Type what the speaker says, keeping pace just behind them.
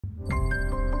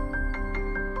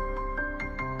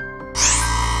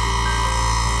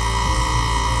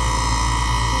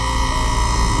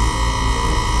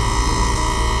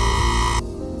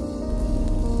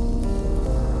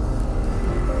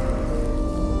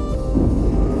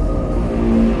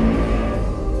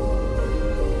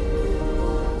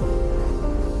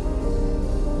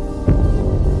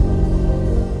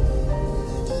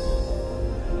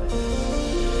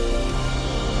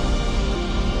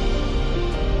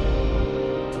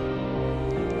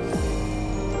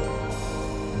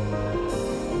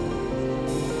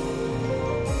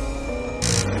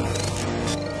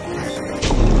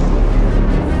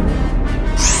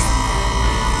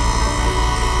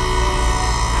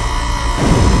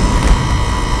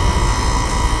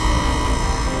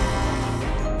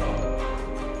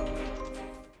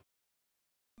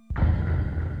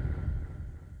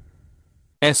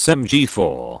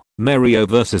SMG4, Mario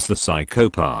vs the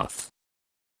Psychopath.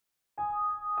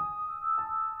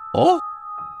 Oh?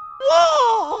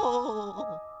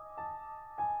 Whoa!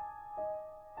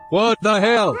 What the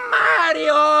hell?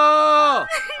 Mario!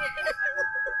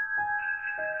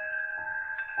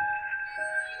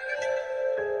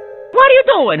 What are you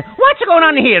doing? What's going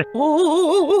on here?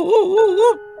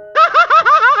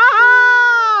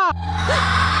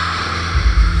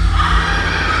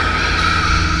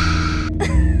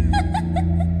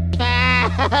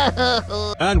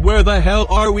 And where the hell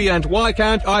are we, and why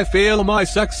can't I feel my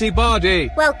sexy body?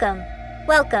 Welcome,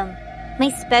 welcome, my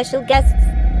special guests,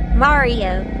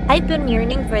 Mario. I've been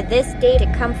yearning for this day to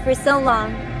come for so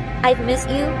long. I've missed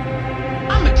you.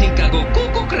 I'm a think I go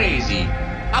cuckoo crazy.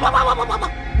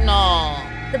 No.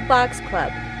 The Box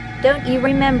Club. Don't you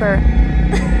remember?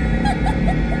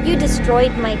 You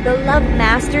destroyed my beloved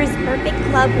master's perfect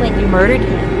club when you murdered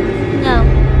him. No,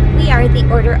 we are the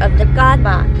Order of the God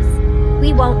Box.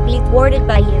 We won't be thwarted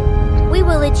by you. We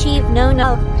will achieve no.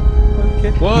 Okay.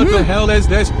 What the hell is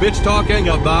this bitch talking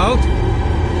about?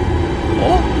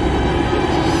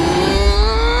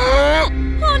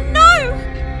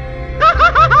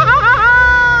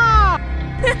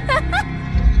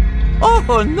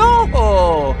 Oh no!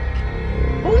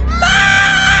 Oh no!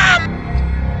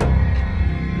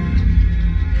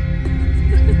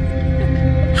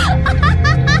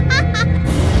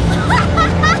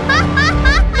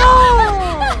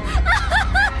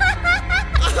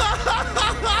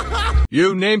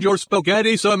 You named your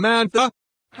spaghetti Samantha?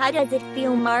 How does it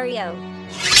feel, Mario?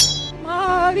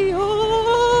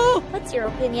 Mario! What's your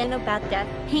opinion about death?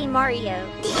 Hey, Mario.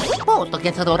 Molto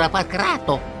chiazzadora fa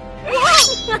grato.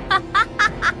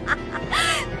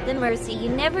 The mercy you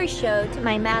never showed to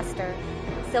my master.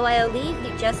 So I'll leave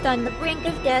you just on the brink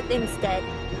of death instead.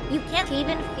 You can't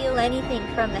even feel anything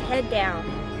from the head down.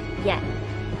 Yet.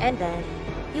 And then,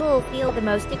 you will feel the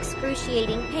most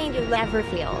excruciating pain you'll ever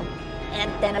feel. And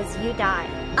then as you die,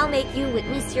 I'll make you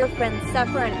witness your friends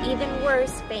suffer an even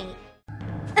worse fate.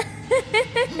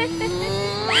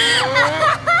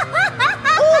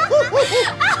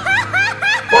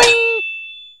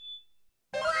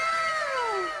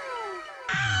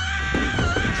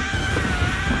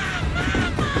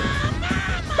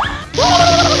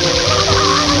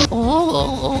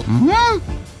 Oh!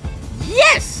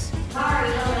 Yes!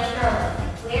 Mario, my girl,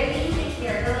 where do you think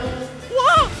you're going?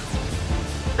 What?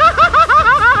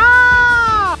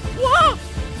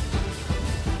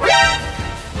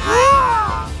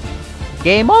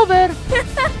 Game over.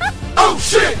 Oh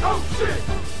shit! Oh shit!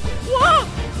 What?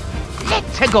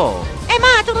 Let's go.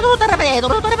 Ma tutto rapido,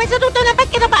 tutto tutto una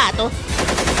pacchia da pato.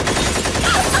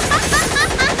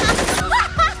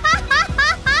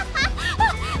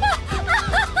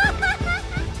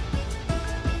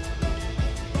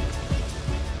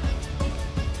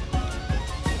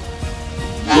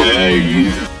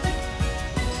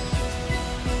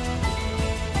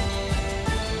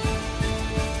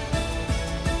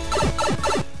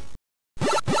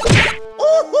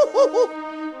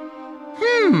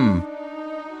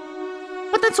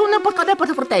 Ba't ang portale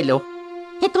per fratello?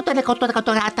 E tutte le cotture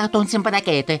catturate con sempre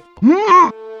racchete.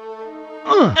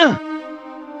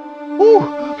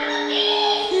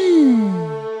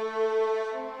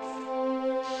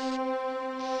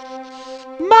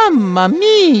 Mamma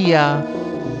mia!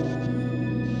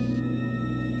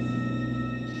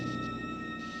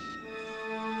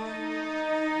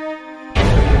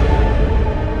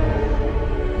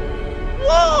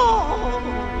 Wow!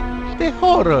 The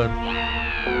horror!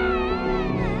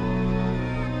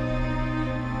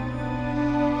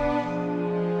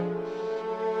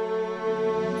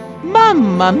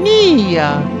 Mamma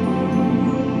mia!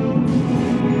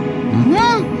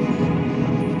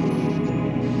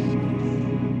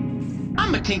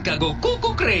 I'm a think I go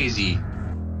cuckoo crazy.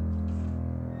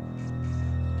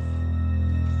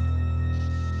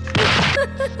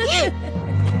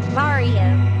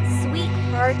 Mario,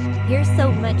 sweetheart, you're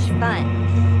so much fun.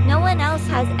 No one else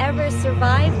has ever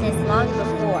survived this long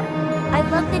before. I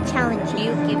love the challenge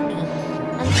you give me.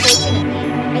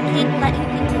 Unfortunately, I can't let you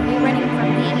continue running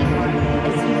from me anymore,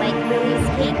 as you might really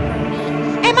escape from me.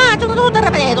 Ma tutto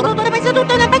rapido, tutto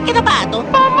una pacchia da pato.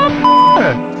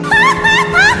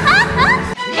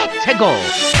 Let's go.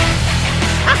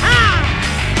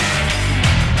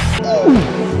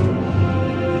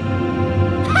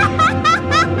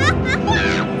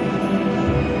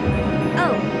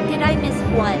 Oh, did I miss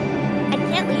one? I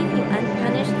can't leave you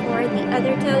unpunished for the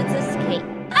other toad's escape.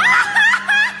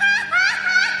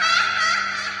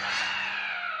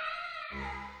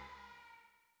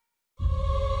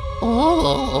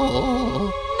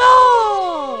 Oh!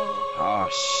 Oh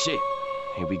shit.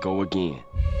 go again.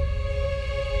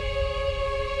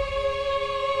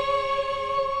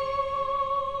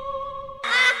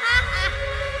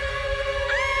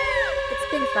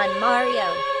 It's been fun,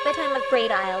 Mario, but I'm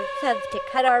afraid I'll have to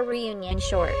cut our reunion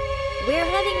short. We're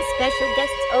having special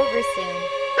guests over soon.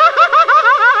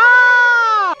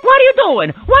 What are you doing?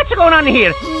 What's going on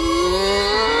here?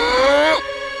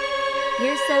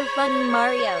 You're so funny,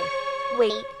 Mario.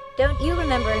 Wait, don't you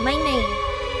remember my name?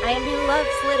 I am Nula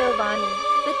Slidovani,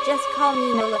 but just call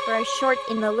me Nula for a short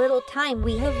in the little time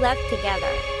we have left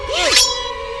together.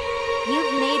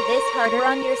 You've made this harder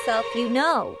on yourself, you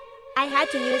know. I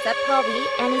had to use up all the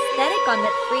anesthetic on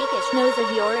that freakish nose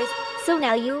of yours, so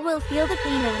now you will feel the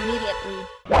pain immediately.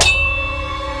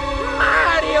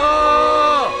 Mario!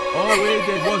 All we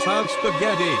did was have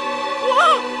spaghetti.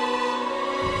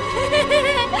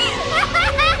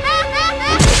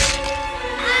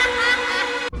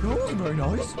 That was very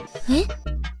nice.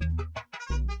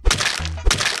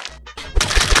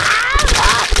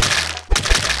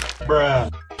 Bruh.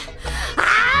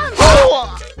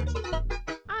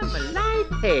 I'm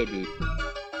lightheaded.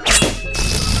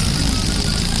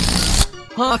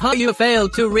 How you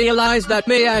failed to realize that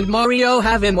me and Mario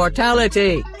have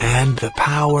immortality. And the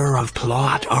power of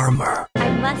plot armor. I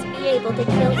must be able to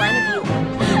kill one of you.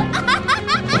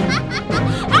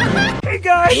 Hey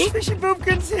guys, Fishy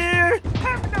Boopkins here!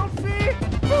 Have no fear!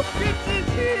 Boopkins is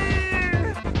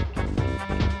here!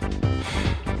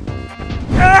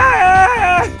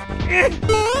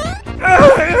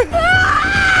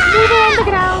 Moving on the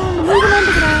ground, moving on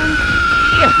the ground.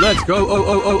 Let's go.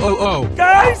 Oh.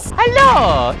 Guys!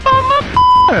 Hello!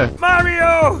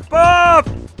 Mario! Bob!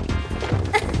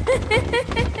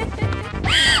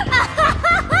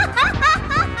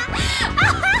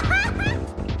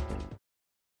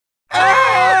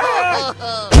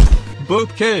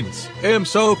 Boopkins, I'm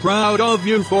so proud of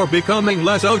you for becoming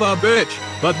less of a bitch.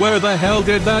 But where the hell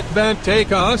did that vent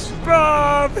take us?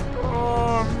 Bob!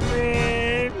 Oh,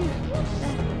 man.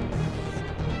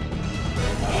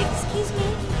 Excuse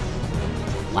me?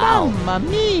 Mamma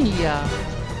mia!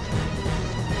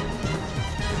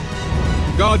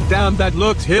 God damn, that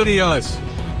looks hideous.